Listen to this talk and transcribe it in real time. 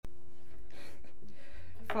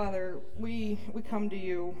Father, we come to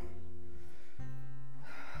you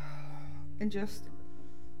in just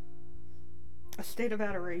a state of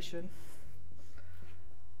adoration,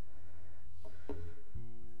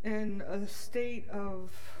 in a state of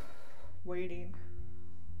waiting.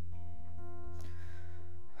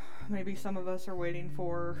 Maybe some of us are waiting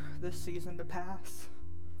for this season to pass.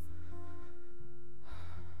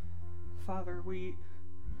 Father, we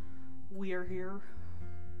are here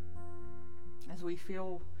as we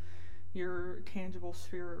feel your tangible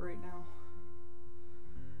spirit right now.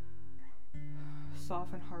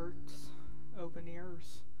 Soften hearts, open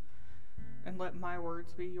ears, and let my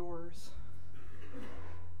words be yours.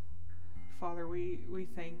 Father, we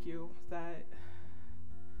thank you that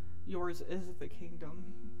yours is the kingdom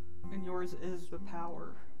and yours is the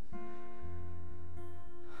power.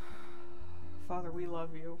 Father, we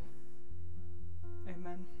love you.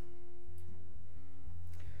 Amen.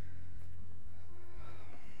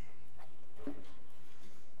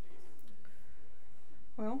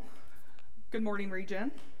 Well, good morning,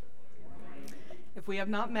 Regen. If we have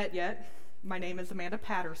not met yet, my name is Amanda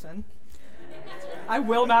Patterson. I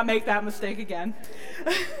will not make that mistake again.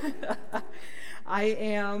 I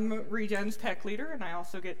am Regen's tech leader, and I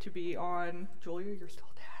also get to be on, Julia, you're still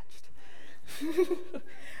attached.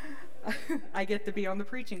 I get to be on the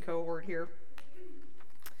preaching cohort here.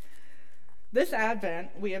 This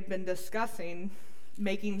Advent, we have been discussing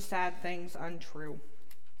making sad things untrue.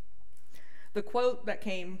 The quote that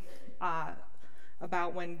came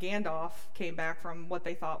about when Gandalf came back from what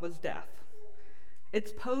they thought was death,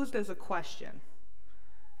 it's posed as a question.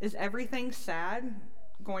 Is everything sad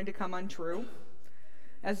going to come untrue?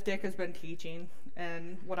 As Dick has been teaching,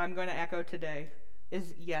 and what I'm going to echo today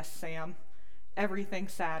is yes, Sam, everything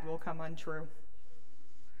sad will come untrue.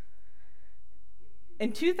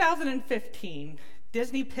 In 2015,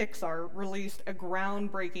 Disney Pixar released a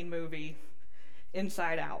groundbreaking movie,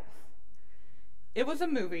 Inside Out. It was a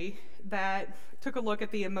movie that took a look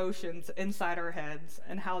at the emotions inside our heads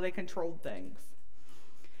and how they controlled things.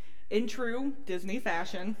 In true Disney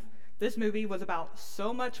fashion, this movie was about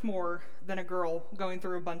so much more than a girl going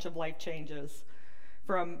through a bunch of life changes,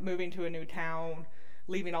 from moving to a new town,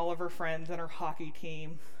 leaving all of her friends and her hockey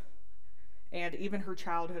team, and even her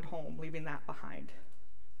childhood home, leaving that behind.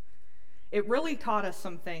 It really taught us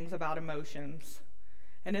some things about emotions.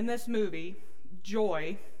 And in this movie,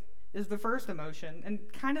 joy is the first emotion and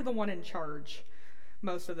kind of the one in charge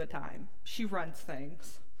most of the time. She runs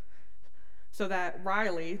things so that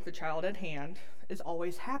Riley, the child at hand, is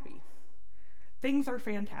always happy. Things are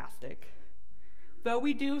fantastic. Though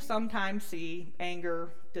we do sometimes see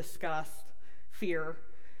anger, disgust, fear,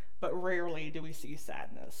 but rarely do we see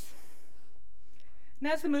sadness. And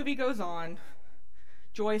as the movie goes on,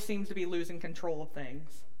 Joy seems to be losing control of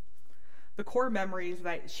things. The core memories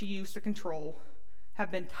that she used to control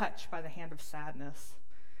have been touched by the hand of sadness.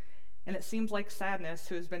 And it seems like sadness,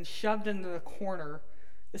 who has been shoved into the corner,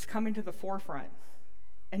 is coming to the forefront.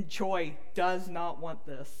 And Joy does not want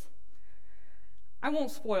this. I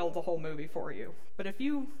won't spoil the whole movie for you, but if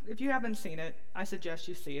you haven't seen it, I suggest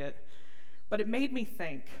you see it. But it made me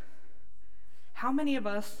think, how many of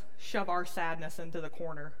us shove our sadness into the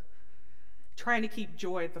corner, trying to keep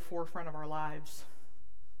joy at the forefront of our lives?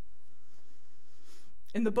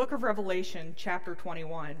 In the book of Revelation, chapter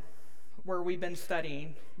 21, where we've been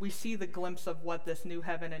studying, we see the glimpse of what this new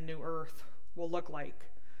heaven and new earth will look like.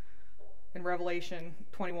 In Revelation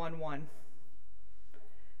 21:1.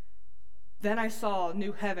 Then I saw a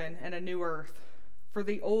new heaven and a new earth, for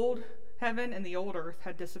the old heaven and the old earth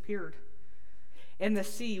had disappeared, and the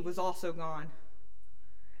sea was also gone.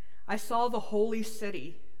 I saw the holy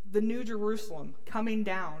city, the new Jerusalem, coming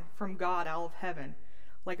down from God out of heaven,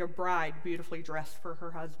 like a bride beautifully dressed for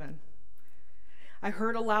her husband. I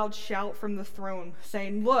heard a loud shout from the throne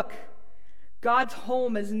saying, "Look, God's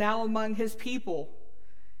home is now among his people.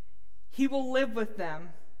 He will live with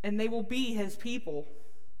them, and they will be his people.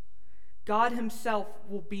 God himself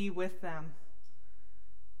will be with them.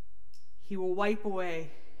 He will wipe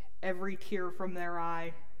away every tear from their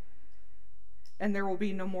eye, and there will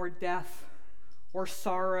be no more death or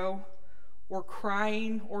sorrow or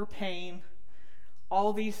crying or pain.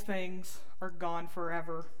 All these things are gone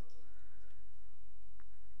forever."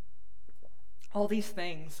 All these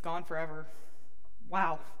things gone forever.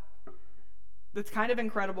 Wow. That's kind of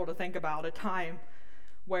incredible to think about, a time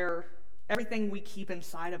where everything we keep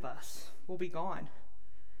inside of us will be gone.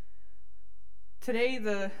 Today,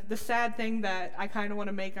 the sad thing that I kind of want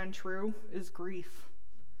to make untrue is grief.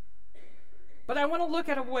 But I want to look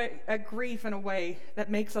at grief in a way that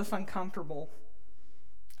makes us uncomfortable.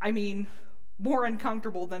 I mean, more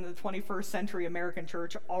uncomfortable than the 21st century American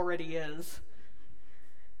church already is.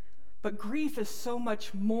 But grief is so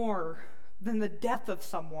much more than the death of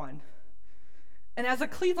someone. And as a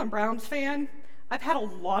Cleveland Browns fan, I've had a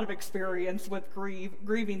lot of experience with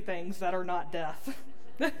grieving things that are not death.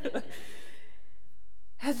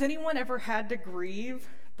 Has anyone ever had to grieve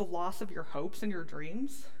the loss of your hopes and your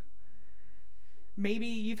dreams? Maybe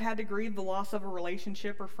you've had to grieve the loss of a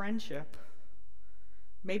relationship or friendship.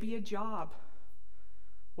 Maybe a job,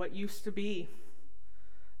 what used to be.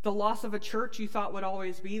 The loss of a church you thought would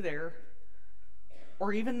always be there.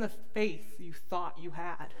 Or even the faith you thought you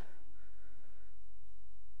had.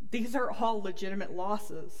 These are all legitimate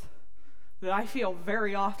losses that I feel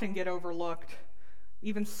very often get overlooked,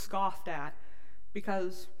 even scoffed at,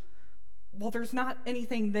 because, well, there's not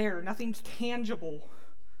anything there, nothing's tangible.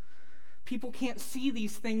 People can't see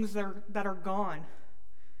these things that are gone.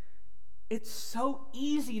 It's so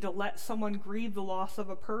easy to let someone grieve the loss of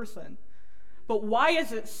a person. But why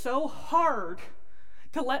is it so hard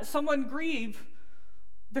to let someone grieve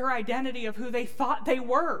their identity of who they thought they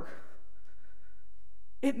were?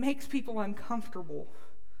 It makes people uncomfortable,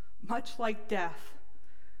 much like death.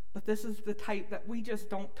 But this is the type that we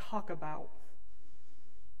just don't talk about.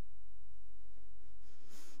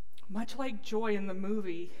 Much like joy in the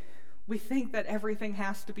movie, we think that everything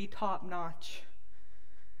has to be top-notch.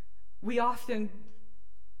 We often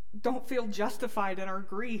don't feel justified in our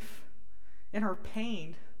grief, in our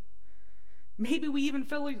pain. Maybe we even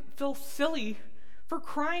feel silly for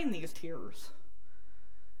crying these tears.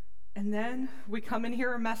 And then we come and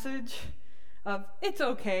hear a message of, it's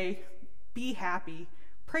okay, be happy,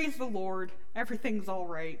 praise the Lord, everything's all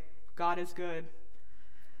right, God is good.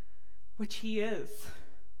 Which He is.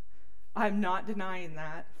 I'm not denying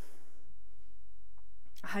that.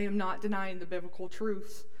 I am not denying the biblical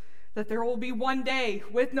truths that there will be one day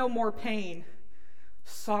with no more pain,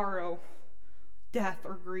 sorrow, death,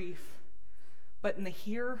 or grief. But in the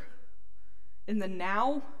here, in the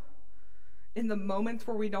now, in the moments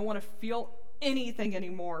where we don't want to feel anything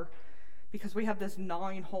anymore because we have this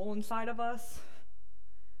gnawing hole inside of us,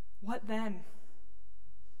 what then?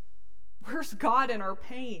 Where's God in our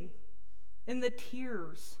pain, in the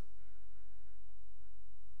tears?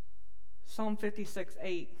 Psalm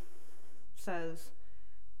 56:8 says,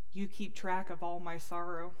 "You keep track of all my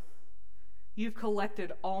sorrow. You've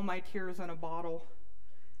collected all my tears in a bottle,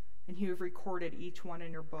 and you have recorded each one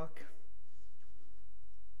in your book."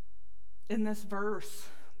 In this verse,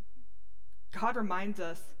 God reminds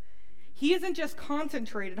us He isn't just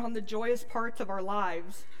concentrated on the joyous parts of our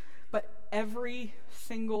lives, but every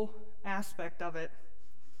single aspect of it,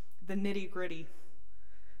 the nitty-gritty.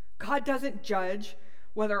 God doesn't judge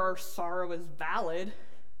whether our sorrow is valid,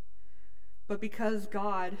 but because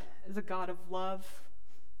God is a God of love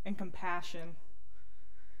and compassion,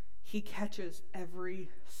 He catches every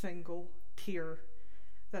single tear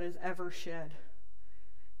that is ever shed.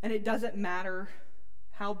 And it doesn't matter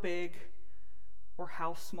how big or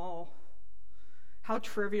how small, how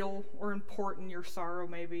trivial or important your sorrow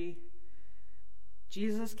may be.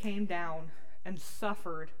 Jesus came down and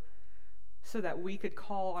suffered so that we could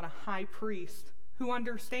call on a high priest who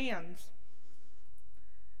understands.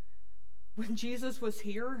 When Jesus was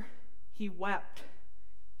here, He wept.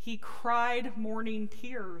 He cried morning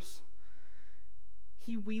tears.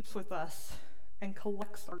 He weeps with us and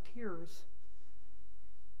collects our tears.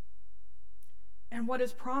 And what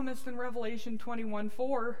is promised in Revelation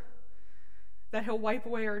 21:4, that He'll wipe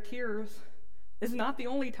away our tears, is not the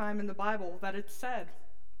only time in the Bible that it's said.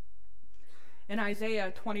 In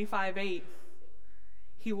Isaiah 25:8,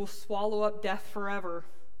 He will swallow up death forever.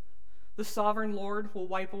 The sovereign Lord will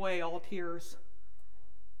wipe away all tears.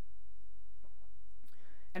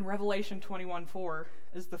 And Revelation 21:4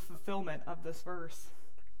 is the fulfillment of this verse.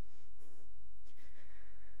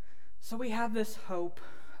 So we have this hope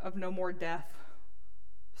of no more death,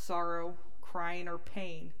 sorrow, crying, or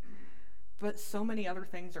pain. But so many other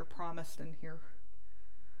things are promised in here.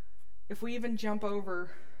 If we even jump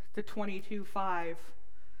over to 22:5,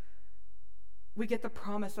 we get the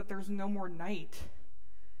promise that there's no more night.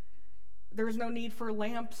 There's no need for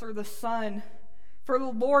lamps or the sun, for the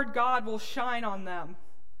Lord God will shine on them.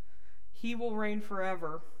 He will reign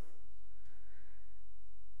forever.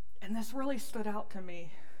 And this really stood out to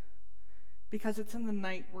me because it's in the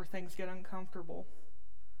night where things get uncomfortable.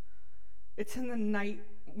 It's in the night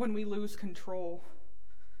when we lose control.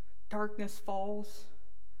 Darkness falls,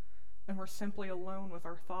 and we're simply alone with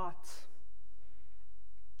our thoughts.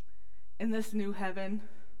 In this new heaven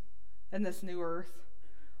and this new earth,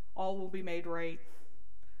 all will be made right.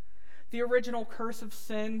 The original curse of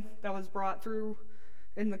sin that was brought through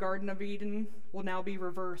in the Garden of Eden will now be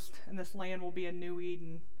reversed, and this land will be a new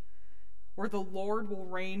Eden, where the Lord will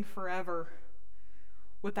reign forever.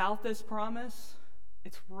 Without this promise,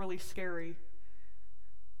 it's really scary.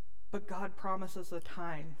 But God promises a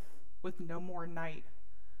time with no more night,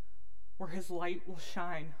 where his light will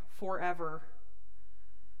shine forever.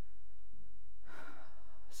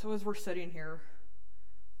 So as we're sitting here,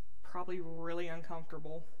 probably really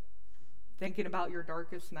uncomfortable, thinking about your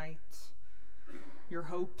darkest nights, your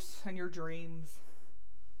hopes and your dreams,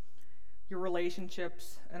 your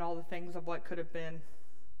relationships and all the things of what could have been,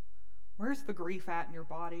 where's the grief at in your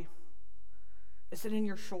body? Is it in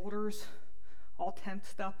your shoulders, all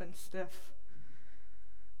tensed up and stiff?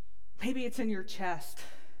 Maybe it's in your chest.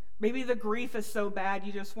 Maybe the grief is so bad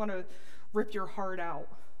you just want to rip your heart out.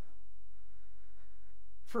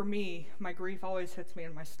 For me, my grief always hits me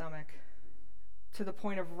in my stomach, to the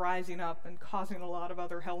point of rising up and causing a lot of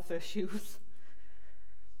other health issues.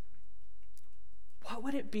 What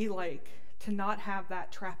would it be like to not have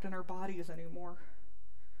that trapped in our bodies anymore?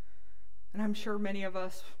 And I'm sure many of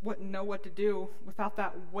us wouldn't know what to do without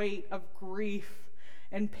that weight of grief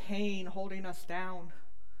and pain holding us down.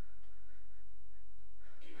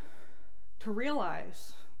 To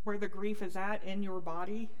realize where the grief is at in your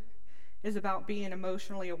body is about being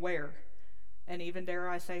emotionally aware, and even, dare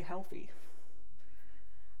I say, healthy.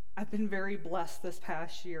 I've been very blessed this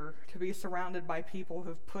past year to be surrounded by people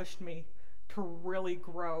who've pushed me to really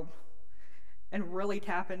grow and really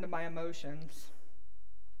tap into my emotions.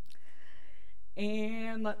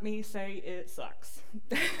 And let me say, it sucks.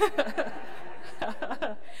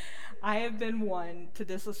 I have been one to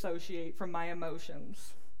disassociate from my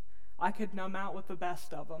emotions. I could numb out with the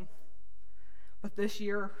best of them. But this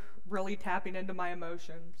year, really tapping into my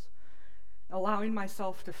emotions, allowing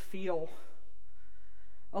myself to feel,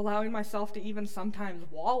 allowing myself to even sometimes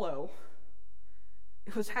wallow,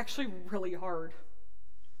 it was actually really hard.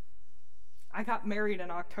 I got married in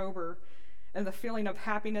October, and the feeling of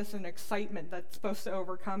happiness and excitement that's supposed to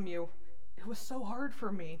overcome you, it was so hard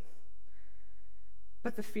for me.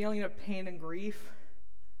 But the feeling of pain and grief,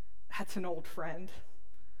 that's an old friend.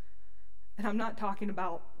 And I'm not talking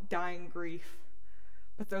about dying grief,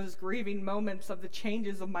 but those grieving moments of the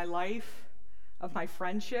changes of my life, of my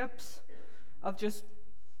friendships, of just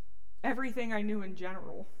everything I knew in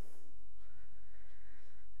general.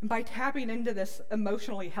 And by tapping into this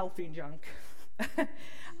emotionally healthy junk,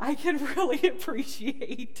 I can really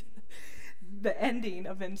appreciate the ending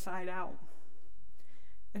of Inside Out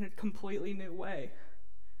in a completely new way.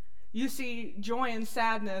 You see, joy and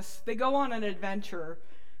sadness, they go on an adventure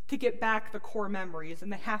to get back the core memories,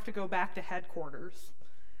 and they have to go back to headquarters.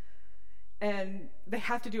 And they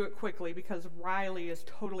have to do it quickly because Riley is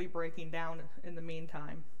totally breaking down in the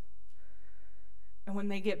meantime. And when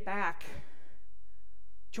they get back,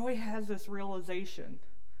 Joy has this realization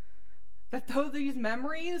that though these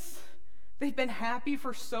memories, they've been happy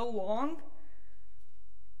for so long,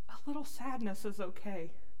 a little sadness is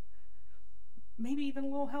okay. Maybe even a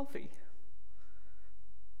little healthy.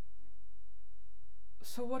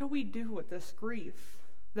 So what do we do with this grief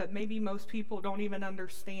that maybe most people don't even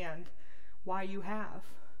understand why you have?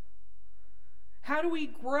 How do we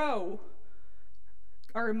grow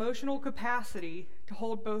our emotional capacity to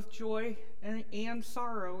hold both joy and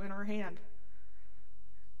sorrow in our hand?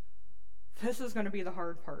 This is going to be the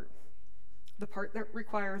hard part, the part that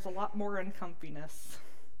requires a lot more uncomfiness.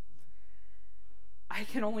 I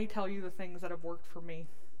can only tell you the things that have worked for me.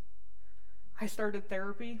 I started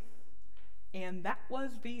therapy, and that was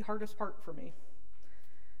the hardest part for me.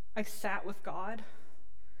 I sat with God.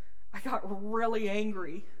 I got really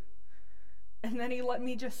angry. And then he let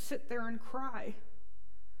me just sit there and cry.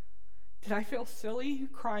 Did I feel silly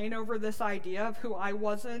crying over this idea of who I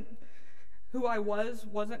wasn't who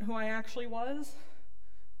I actually was?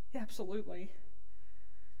 Yeah, absolutely.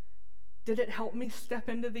 Did it help me step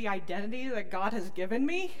into the identity that God has given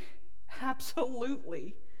me?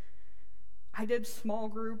 Absolutely. I did small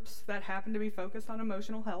groups that happened to be focused on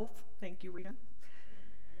emotional health. Thank you, Rita.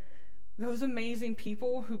 Those amazing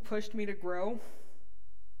people who pushed me to grow,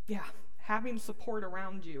 yeah, having support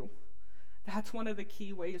around you, that's one of the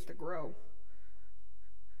key ways to grow.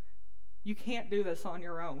 You can't do this on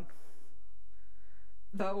your own.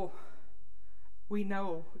 Though we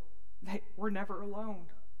know that we're never alone.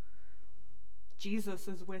 Jesus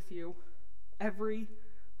is with you every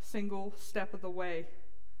single step of the way,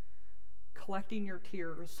 collecting your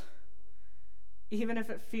tears. Even if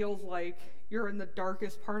it feels like you're in the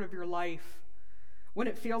darkest part of your life, when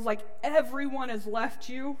it feels like everyone has left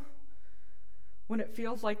you, when it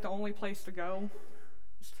feels like the only place to go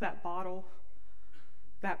is to that bottle,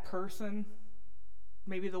 that person,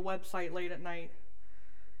 maybe the website late at night.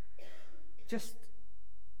 Just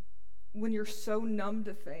when you're so numb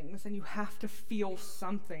to things and you have to feel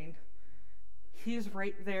something, he's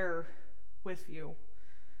right there with you,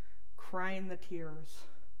 crying the tears,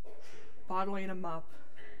 bottling them up,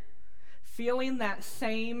 feeling that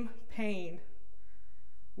same pain.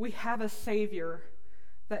 We have a Savior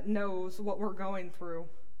that knows what we're going through,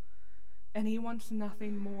 and he wants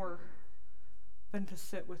nothing more than to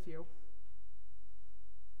sit with you.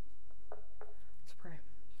 Let's pray.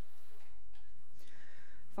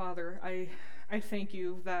 Father, I thank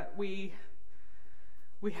you that we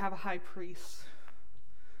have a high priest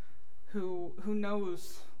who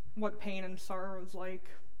knows what pain and sorrow is like.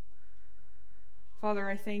 Father,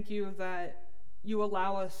 I thank you that you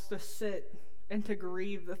allow us to sit and to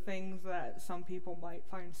grieve the things that some people might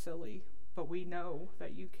find silly, but we know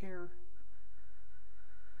that you care.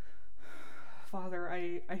 Father,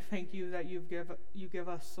 I thank you that you give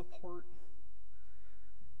us support.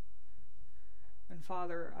 And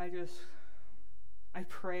Father, I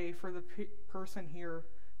pray for the person here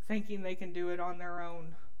thinking they can do it on their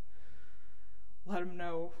own. Let them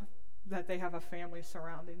know that they have a family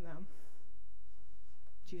surrounding them.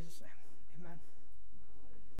 In Jesus' name, amen.